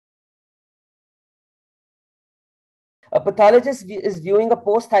A pathologist is viewing a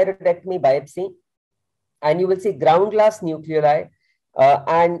post-thyroidectomy biopsy, and you will see ground glass nucleoli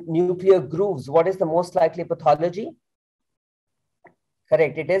and nuclear grooves. What is the most likely pathology?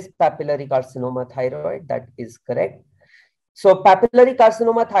 Correct. It is papillary carcinoma thyroid. That is correct. So papillary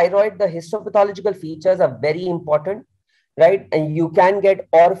carcinoma thyroid, the histopathological features are very important, right? And you can get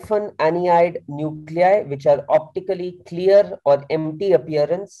orphan aniide nuclei, which are optically clear or empty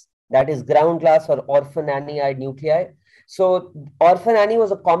appearance. That is ground glass or orphan aniide nuclei. So orphan Annie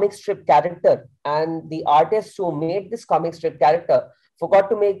was a comic strip character, and the artist who made this comic strip character forgot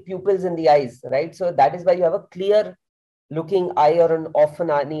to make pupils in the eyes, right? So that is why you have a clear looking eye or an orphan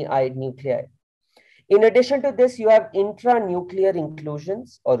aniide nuclei. In addition to this, you have intranuclear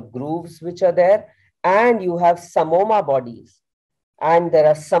inclusions or grooves which are there, and you have Psammoma bodies. And there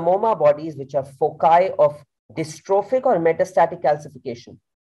are Psammoma bodies which are foci of dystrophic or metastatic calcification.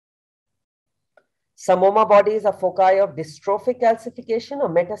 Psammoma bodies are foci of dystrophic calcification or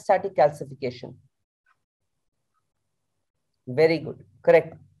metastatic calcification. Very good,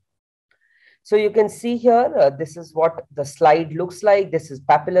 correct. So you can see here, this is what the slide looks like. This is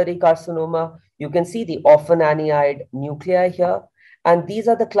papillary carcinoma. You can see the orphan aniide nuclei here. And these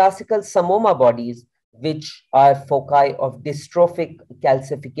are the classical Psammoma bodies, which are foci of dystrophic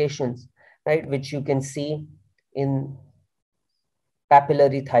calcifications, right? Which you can see in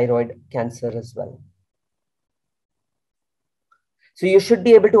papillary thyroid cancer as well. So you should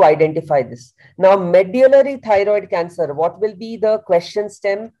be able to identify this. Now, medullary thyroid cancer, what will be the question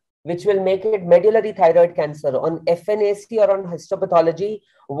stem which will make it medullary thyroid cancer? On FNAC or on histopathology,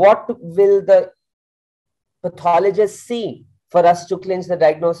 what will the pathologist see for us to clinch the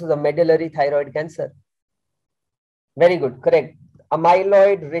diagnosis of medullary thyroid cancer? Very good, correct.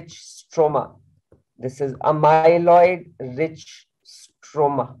 Amyloid-rich stroma. This is amyloid-rich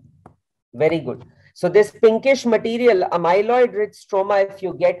stroma. Very good. So this pinkish material, amyloid-rich stroma, if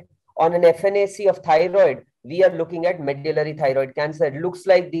you get on an FNAC of thyroid, we are looking at medullary thyroid cancer. It looks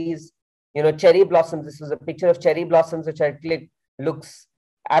like these, cherry blossoms. This was a picture of cherry blossoms, which I clicked. Looks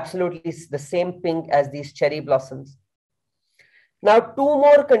absolutely the same pink as these cherry blossoms. Now, two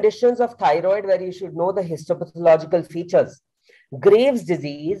more conditions of thyroid where you should know the histopathological features. Graves'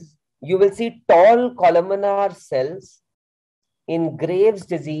 disease, you will see tall columnar cells. In Graves'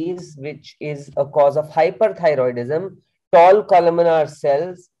 disease, which is a cause of hyperthyroidism, tall columnar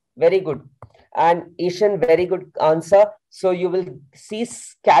cells, very good. And Ishan, very good answer. So you will see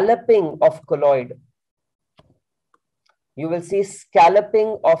scalloping of colloid. You will see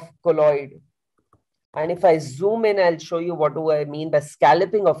scalloping of colloid. And if I zoom in, I'll show you what do I mean by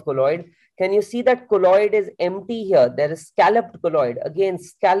scalloping of colloid. Can you see that colloid is empty here? There is scalloped colloid. Again,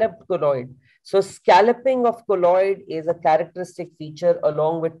 scalloped colloid. So scalloping of colloid is a characteristic feature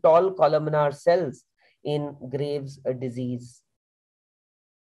along with tall columnar cells in Graves' disease.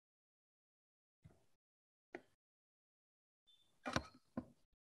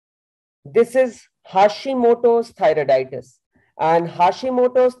 This is Hashimoto's thyroiditis. And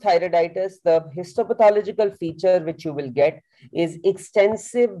Hashimoto's thyroiditis, the histopathological feature which you will get is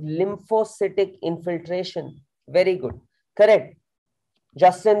extensive lymphocytic infiltration. Very good. Correct.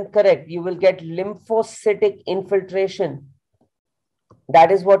 Justin, correct. You will get lymphocytic infiltration.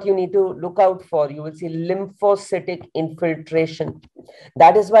 That is what you need to look out for. You will see lymphocytic infiltration.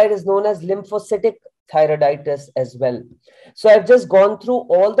 That is why it is known as lymphocytic thyroiditis as well. So I've just gone through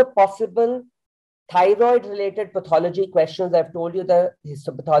all the possible thyroid-related pathology questions. I've told you the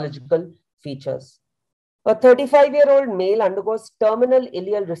histopathological features. A 35-year-old male undergoes terminal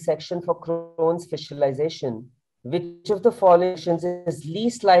ileal resection for Crohn's fistulization. Which of the following is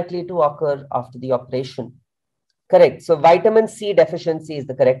least likely to occur after the operation? Correct. So vitamin C deficiency is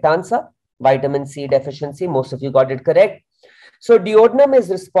the correct answer. Vitamin C deficiency, most of you got it correct. So duodenum is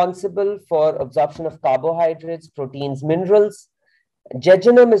responsible for absorption of carbohydrates, proteins, minerals.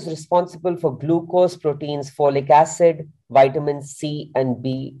 Jejunum is responsible for glucose, proteins, folic acid, vitamin C and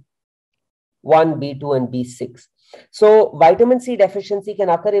B1, B2 and B6. So vitamin C deficiency can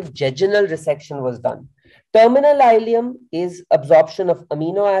occur if jejunal resection was done. Terminal ileum is absorption of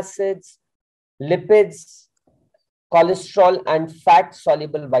amino acids, lipids, cholesterol, and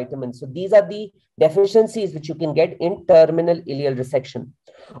fat-soluble vitamins. So these are the deficiencies which you can get in terminal ileal resection.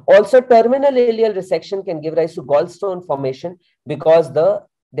 Also, terminal ileal resection can give rise to gallstone formation because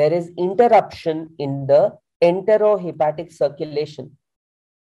there is interruption in the enterohepatic circulation,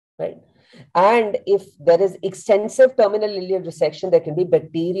 right? And if there is extensive terminal ileal resection, there can be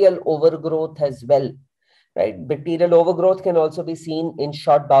bacterial overgrowth as well. Right? Bacterial overgrowth can also be seen in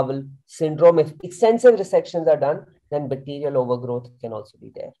short bowel syndrome. If extensive resections are done, then bacterial overgrowth can also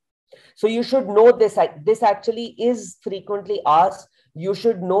be there. So you should know this. This actually is frequently asked. You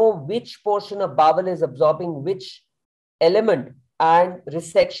should know which portion of bowel is absorbing which element, and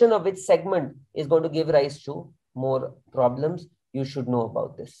resection of which segment is going to give rise to more problems. You should know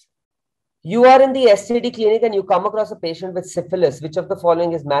about this. You are in the STD clinic and you come across a patient with syphilis. Which of the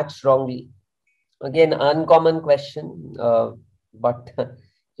following is matched wrongly? Again, uncommon question, but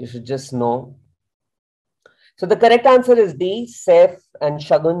you should just know. So the correct answer is D. Saif and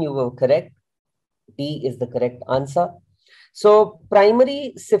Shagun, you were correct. D is the correct answer. So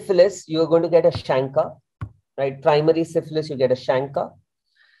primary syphilis, you are going to get a chancre, right? Primary syphilis, you get a chancre.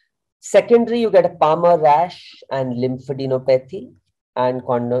 Secondary, you get a Palmer rash and lymphadenopathy and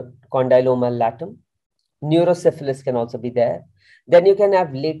condyloma latum. Neurosyphilis can also be there. Then you can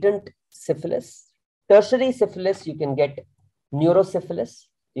have latent syphilis. Tertiary syphilis, you can get neurosyphilis,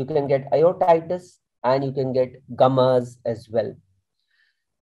 you can get aortitis, and you can get gummas as well.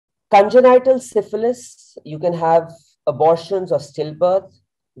 Congenital syphilis, you can have abortions or stillbirth.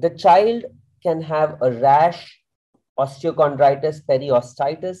 The child can have a rash, osteochondritis,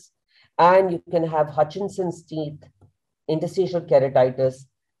 periosteitis, and you can have Hutchinson's teeth, interstitial keratitis,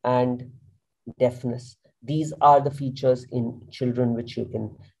 and deafness. These are the features in children which you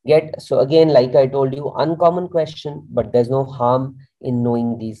can get. So again, like I told you, uncommon question, but there's no harm in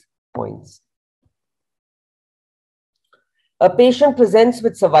knowing these points. A patient presents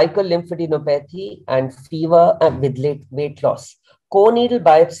with cervical lymphadenopathy and fever and with weight loss. Core needle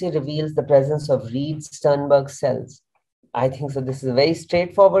biopsy reveals the presence of 𝗈-𝗨 cells. I think so. This is a very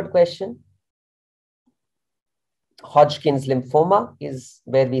straightforward question. Hodgkin's lymphoma is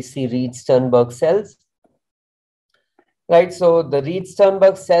where we see 𝗈-𝗨 cells. Right, so the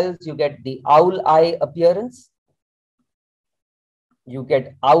𝗈-𝗨 cells, you get the owl eye appearance. You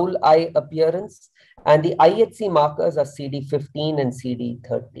get owl eye appearance, and the IHC markers are CD15 and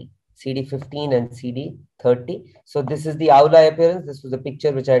CD30. CD15 and CD30. So this is the owl eye appearance. This was a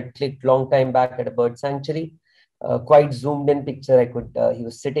picture which I had clicked long time back at a bird sanctuary. Quite zoomed in picture. He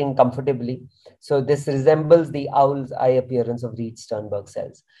was sitting comfortably. So this resembles the owl's eye appearance of 𝗈-𝗨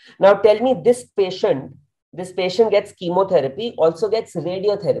cells. Now tell me, this patient gets chemotherapy, also gets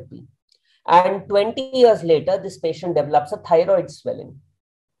radiotherapy. And 20 years later, this patient develops a thyroid swelling.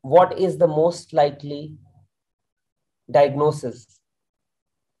 What is the most likely diagnosis?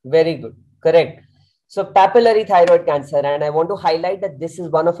 Very good, correct. So papillary thyroid cancer, and I want to highlight that this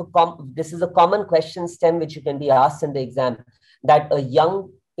is a common question stem which you can be asked in the exam, that a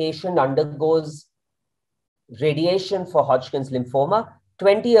young patient undergoes radiation for Hodgkin's lymphoma,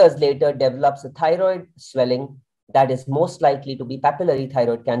 20 years later develops a thyroid swelling. That is most likely to be papillary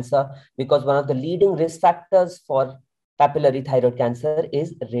thyroid cancer, because one of the leading risk factors for papillary thyroid cancer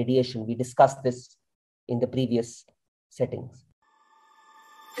is radiation. We discussed this in the previous settings.